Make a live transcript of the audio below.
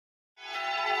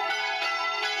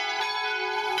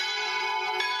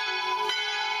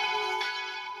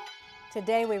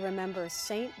Today we remember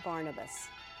Saint Barnabas.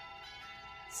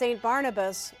 Saint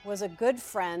Barnabas was a good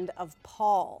friend of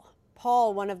Paul.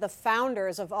 Paul, one of the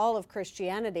founders of all of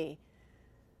Christianity.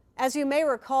 As you may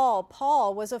recall,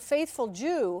 Paul was a faithful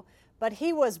Jew, but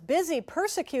he was busy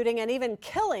persecuting and even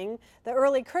killing the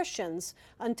early Christians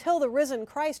until the risen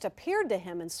Christ appeared to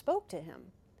him and spoke to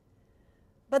him.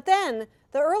 But then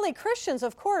the early Christians,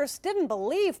 of course, didn't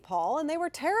believe Paul, and they were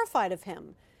terrified of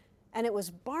him. And it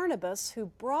was Barnabas who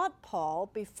brought Paul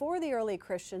before the early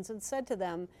Christians and said to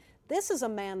them, "This is a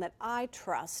man that I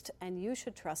trust, and you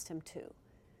should trust him too."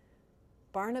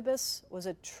 Barnabas was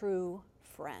a true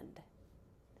friend.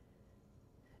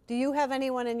 Do you have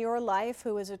anyone in your life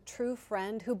who is a true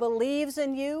friend, who believes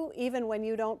in you even when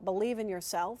you don't believe in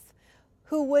yourself,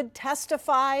 who would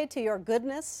testify to your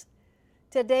goodness?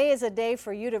 Today is a day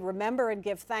for you to remember and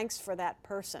give thanks for that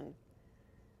person.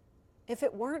 If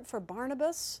it weren't for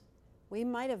Barnabas, we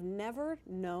might have never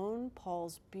known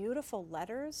Paul's beautiful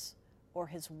letters or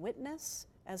his witness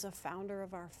as a founder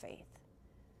of our faith.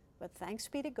 But thanks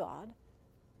be to God,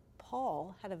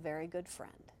 Paul had a very good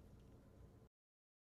friend.